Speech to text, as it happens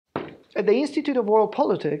At the Institute of World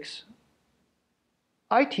Politics,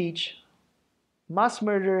 I teach mass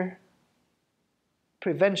murder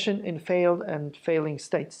prevention in failed and failing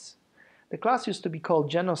states. The class used to be called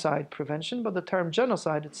genocide prevention, but the term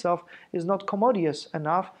genocide itself is not commodious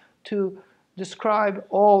enough to describe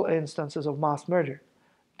all instances of mass murder.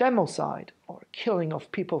 Democide, or killing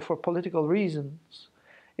of people for political reasons,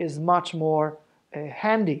 is much more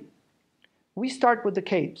handy. We start with the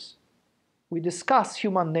caves. We discuss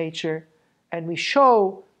human nature, and we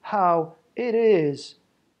show how it is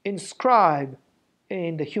inscribed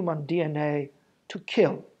in the human DNA to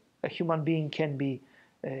kill. A human being can be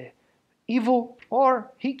evil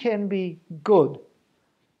or he can be good.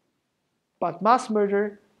 But mass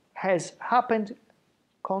murder has happened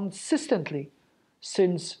consistently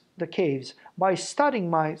since the caves. By studying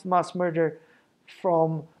mass murder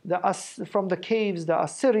from the caves, the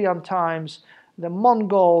Assyrian times, the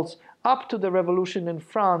Mongols, up to the revolution in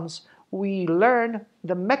France, we learn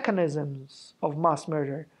the mechanisms of mass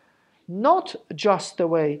murder. Not just the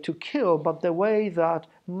way to kill, but the way that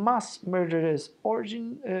mass murder is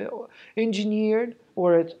engineered,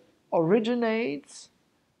 or it originates,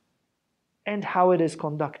 and how it is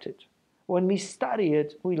conducted. When we study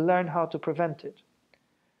it, we learn how to prevent it.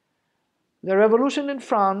 The revolution in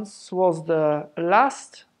France was the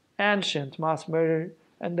last ancient mass murder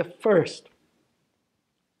and the first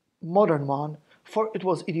modern one, for it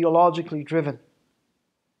was ideologically driven.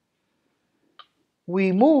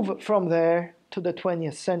 We move from there to the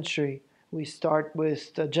 20th century. We start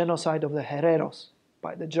with the genocide of the Hereros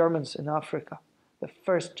by the Germans in Africa, the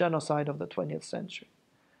first genocide of the 20th century.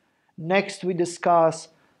 Next, we discuss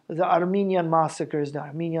the Armenian massacres, the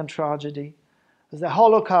Armenian tragedy, the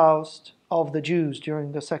Holocaust of the Jews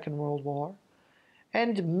during the Second World War,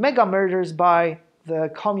 and mega murders by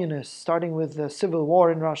the communists, starting with the civil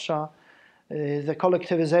war in Russia, the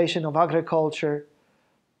collectivization of agriculture.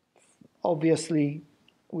 Obviously,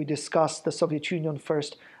 we discussed the Soviet Union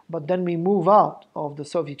first, but then we move out of the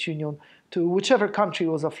Soviet Union to whichever country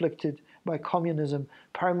was afflicted by communism,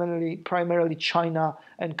 primarily China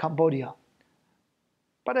and Cambodia,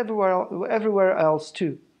 but everywhere else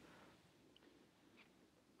too.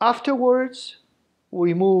 Afterwards,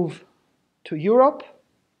 we move to Europe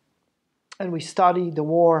and we study the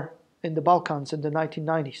war in the Balkans in the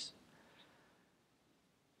 1990s.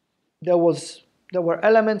 There were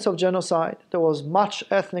elements of genocide. There was much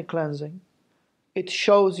ethnic cleansing. It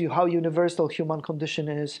shows you how universal human condition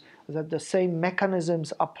is, that the same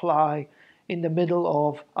mechanisms apply in the middle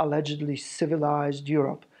of allegedly civilized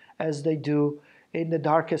Europe as they do in the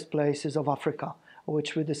darkest places of Africa,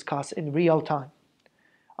 which we discuss in real time.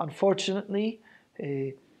 Unfortunately,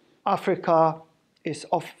 Africa is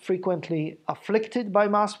frequently afflicted by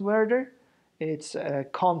mass murder. It's a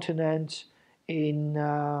continent in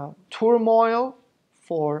turmoil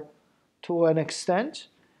to an extent.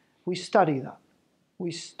 We study that.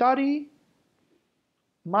 We study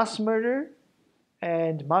mass murder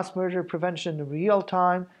and mass murder prevention in real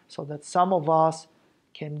time so that some of us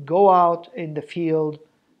can go out in the field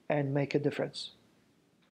and make a difference.